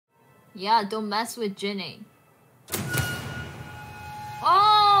Yeah, don't mess with Jinny.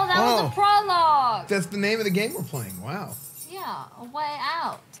 Oh, that was a prologue. That's the name of the game we're playing. Wow. Yeah, a way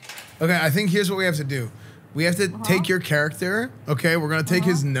out. Okay, I think here's what we have to do. We have to take your character, okay? We're going to take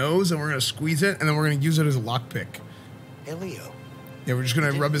his nose and we're going to squeeze it, and then we're going to use it as a lockpick. Hey, Leo. Yeah, we're just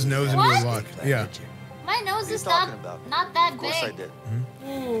going to rub his nose into his lock. Yeah. My nose is not that big. Of course I did.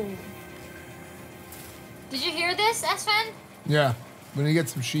 Ooh. Did you hear this, Esfand? Yeah. We need to get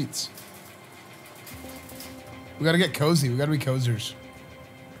some sheets. We got to get cozy. We got to be cozers.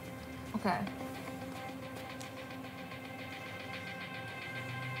 Okay.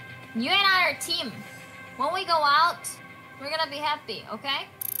 You and I are a team. When we go out, we're gonna be happy, okay?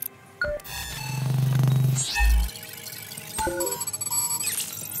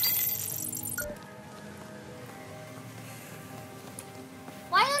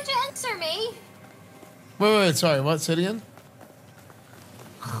 Why don't you answer me? Wait, sorry. What? Say it again?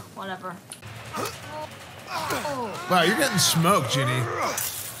 Whatever. Wow, you're getting smoked, Jinny.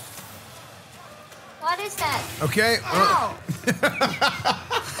 What is that? Okay. Ow.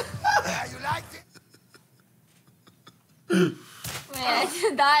 You liked it? Wait, I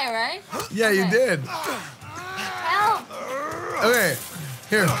didn't die, right? Yeah, you did. Help! Okay.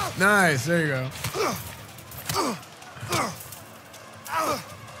 Here. Nice. There you go.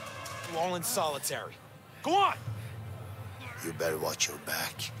 You all in solitary. Go on! You better watch your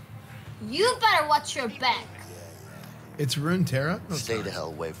back. You better watch your back. It's Runeterra? Oh, Stay sorry. the hell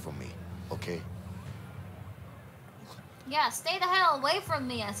away from me, okay? Yeah, stay the hell away from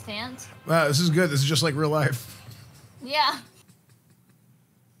me, Esfand. Wow, this is good. This is just like real life. Yeah.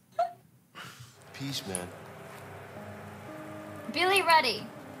 Peace, man. Billy ready.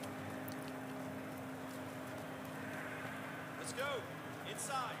 Let's go.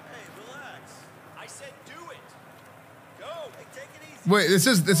 Inside. Hey, relax. I said do it. Go. Hey, take it easy. Wait, this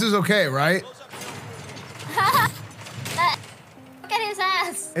is okay, right? Look at his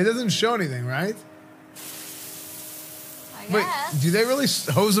ass. It doesn't show anything, right? I Wait, guess. do they really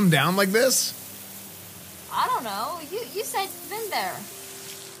hose him down like this? I don't know. You said you've been there.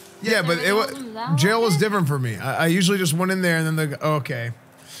 Yeah, but it was jail was different for me. I usually just went in there and then they go, oh, okay.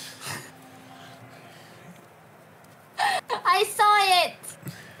 I saw it.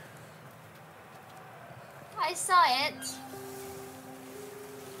 I saw it.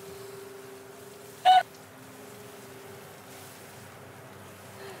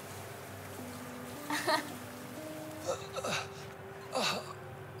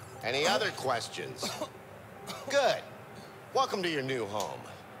 Any other questions? Good. Welcome to your new home.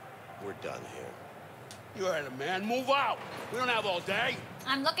 We're done here. You heard him, man. Move out. We don't have all day.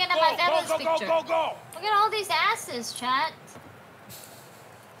 I'm looking at my Devil's picture. Go. Look at all these asses, chat.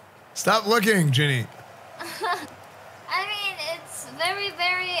 Stop looking, Jinny. I mean, it's very,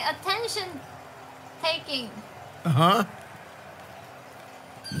 very attention-taking. Uh-huh.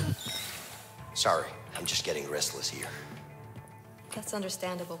 Sorry, I'm just getting restless here. That's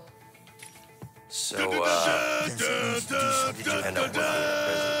understandable. So, Vincent, did you end up working in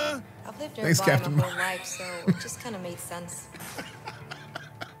prison? I've lived Thanks, nearby Captain. my whole life, so it just kind of made sense.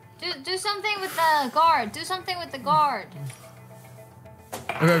 Do something with the guard. Do something with the guard.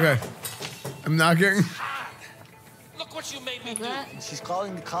 Okay. I'm knocking. Look what you made me do. She's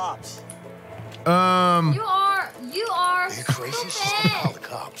calling the cops. You are Are you crazy? She's gonna call the stupid.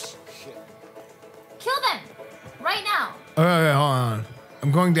 cops. Kill them right now. Okay, hold on.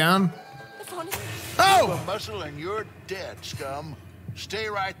 I'm going down. Oh! A muscle and you're dead, scum. Stay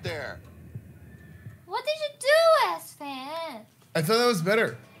right there. What did you do, Esfand? I thought that was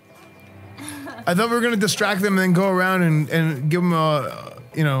better. I thought we were gonna distract them and then go around and give them a,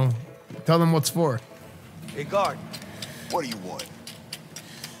 you know, tell them what's for. Hey, guard. What do you want?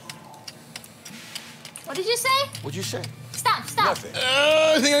 What did you say? What'd you say? Stop. Nothing.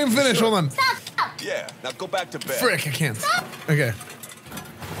 I think I can finish. Hold on. Stop. Yeah, now go back to bed. Frick, I can't. Stop. Okay.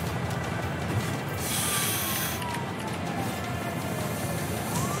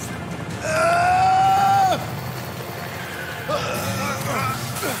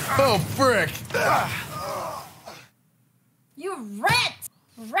 Oh, frick. You rat.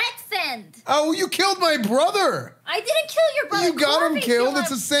 Ratfend. Oh, you killed my brother. I didn't kill your brother. You got him Corby killed. killed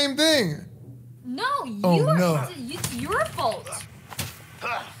It's him. the same thing. No, no. It's your fault.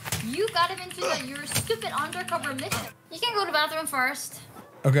 You got him into your stupid undercover mission. You can go to the bathroom first.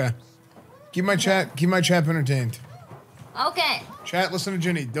 Okay. Keep my chat entertained. Okay. Chat, listen to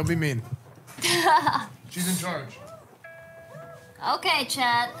Jinny. Don't be mean. She's in charge. Okay,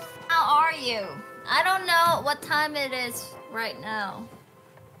 chat. How are you? I don't know what time it is right now.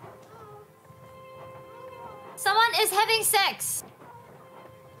 Someone is having sex.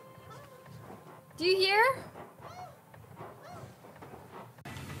 Do you hear?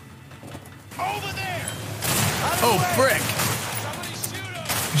 Over there! Oh, frick. Somebody shoot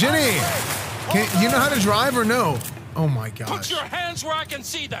him! Jinny, you know how to drive or no? Oh my Put gosh. your hands where I can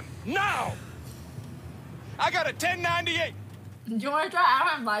see them. Now! I got a 1098. Do you want to drive? I don't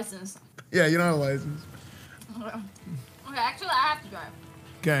have a license. Yeah, you don't have a license. Okay, actually, I have to drive.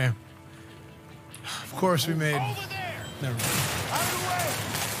 Okay. Of course we made. Over there! Never mind. Out of the way!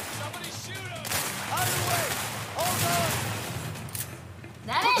 Somebody shoot him! Out of the way! Hold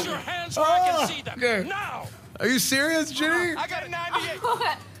That Put is. your hands where I can see them. okay. Now! Are you serious, Jinny? on! I got a 98.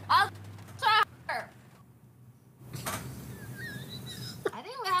 Okay, I'll try her. I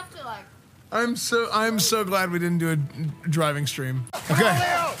think we have to like. I'm so glad we didn't do a driving stream. Come on, Okay.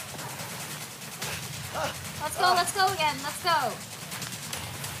 Leo! Let's go again. Let's go.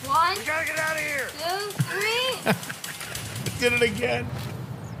 1, We gotta get out of here! 2, 3. Did it again.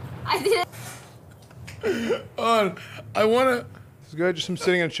 I did it. Oh, I wanna. It's good. Just I'm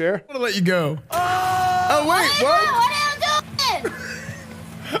sitting in a chair. I wanna let you go. Oh wait, what? What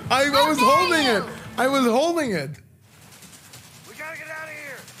are you doing? I was dare holding you? it. I was holding it. We gotta get out of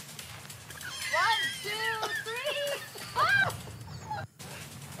here! 1, 2, 3.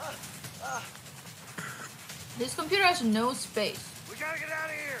 Ah! This computer has no space. We gotta get out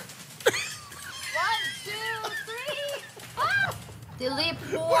of here! 1, 2, 3. Ah! Delete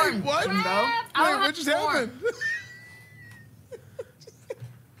porn. Wait, what? Bro. Wait, I don't what have just porn. happened?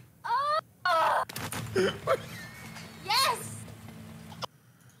 Ah! Yes.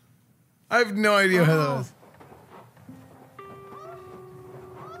 I have no idea how that was.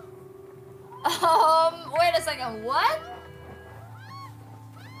 Wait a second. What?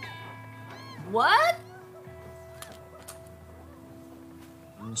 What?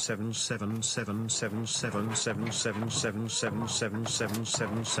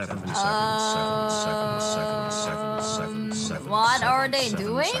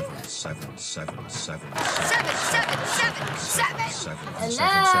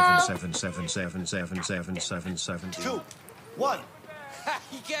 2, 1.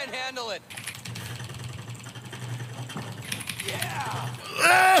 He can't handle it. Yeah!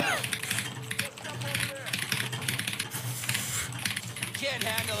 Can't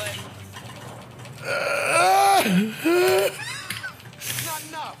handle it. Not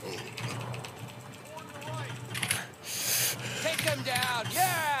enough. Take them down.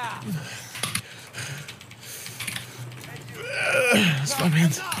 Yeah. It's my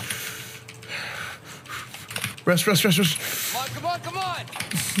hands. Rest. Come on.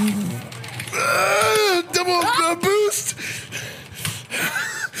 Double boost.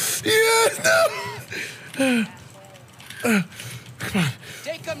 Yes, no. Come on.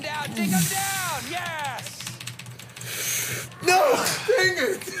 Take them down. Yes. No, dang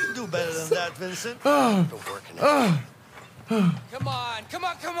it. Do better than that, Vincent. Oh, Been working it. Come on.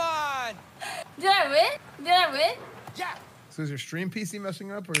 Did I win? Yeah. So is your stream PC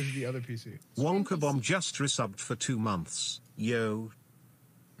messing up or is it the other PC? Wonka Bomb just resubbed for 2 months. Yo.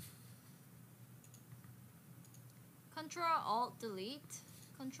 Control Alt Delete.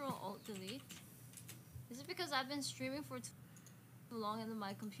 Is it because I've been streaming for too long and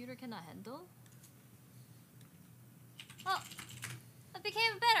my computer cannot handle? Oh, it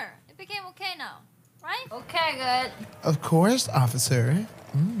became better. It became okay now, right? Okay, good. Of course, officer.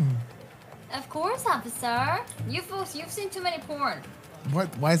 Of course, officer. You've seen too many porn.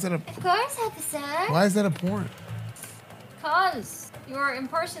 What? Why is that a? Of course, officer. Why is that a porn? Cause you're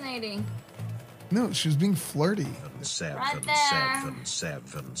impersonating. No, she was being flirty. Right there.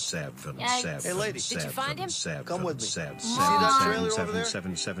 Hey, lady. Did you find him? Come with me. See that trailer over there?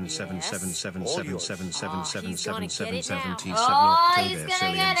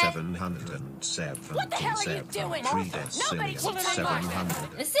 What the hell are you doing? Nobody's pulling on my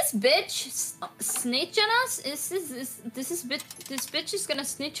Is this bitch snitch on us? This bitch is gonna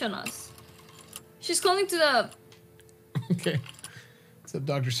snitch on us. She's calling to the. Okay. What's up,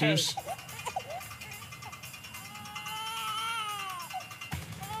 Dr. Seuss?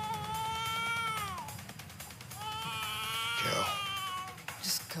 Carol.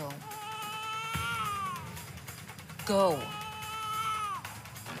 Just go. Go.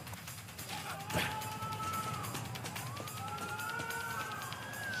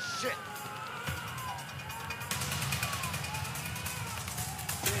 Shit.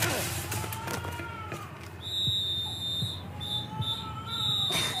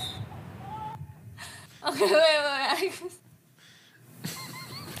 Okay, wait.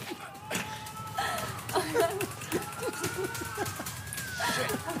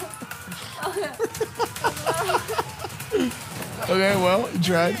 Okay, well, you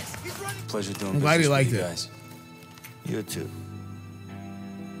tried. He's running Pleasure doing I'm glad business he liked with you it. guys. You too.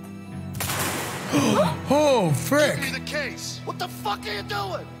 Oh, frick. Give me the case. What the fuck are you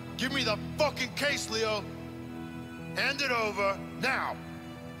doing? Give me the fucking case, Leo. Hand it over now.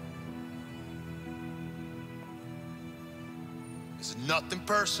 It's nothing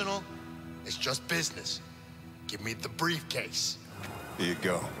personal. It's just business. Give me the briefcase. Here you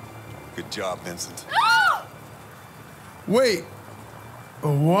go. Good job, Vincent. Wait.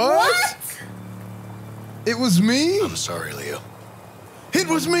 What? It was me? I'm sorry, Leo. It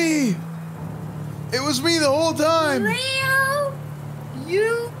was me! It was me the whole time! Leo,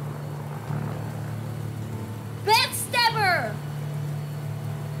 you backstabber!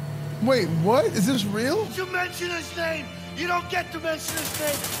 Wait, what? Is this real? You mention his name. You don't get to mention his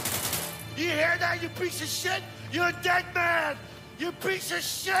name. You hear that, you piece of shit? You're a dead man. You piece of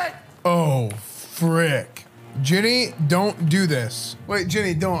shit. Oh, frick. Jinny, don't do this. Wait,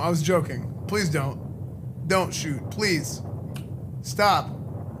 Jinny, don't. I was joking. Please don't. Don't shoot. Please. Stop.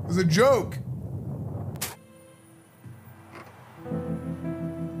 It was a joke.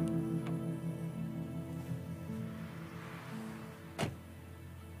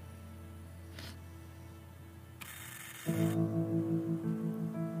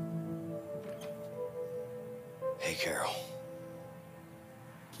 Hey, Carol.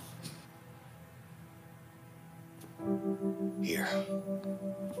 Here.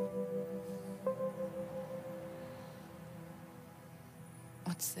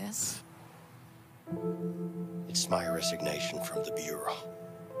 What's this? It's my resignation from the Bureau.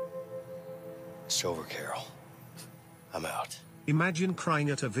 It's over, Carol. I'm out. Imagine crying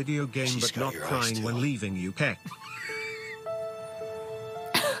at a video game She's but got not your eyes crying still. when leaving UK.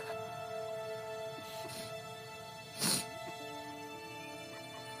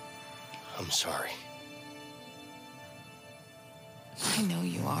 I'm sorry. I know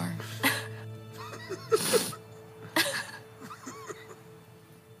you are.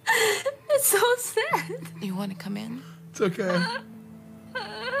 It's so sad. You want to come in? It's okay.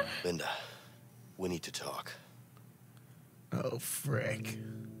 Linda, we need to talk. Oh, frick.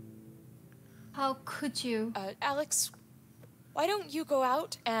 How could you? Alex, why don't you go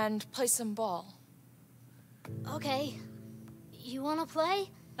out and play some ball? Okay. You wanna play?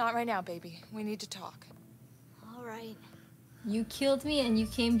 Not right now, baby. We need to talk. All right. You killed me and you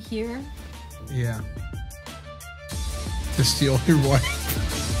came here? Yeah. To steal your wife.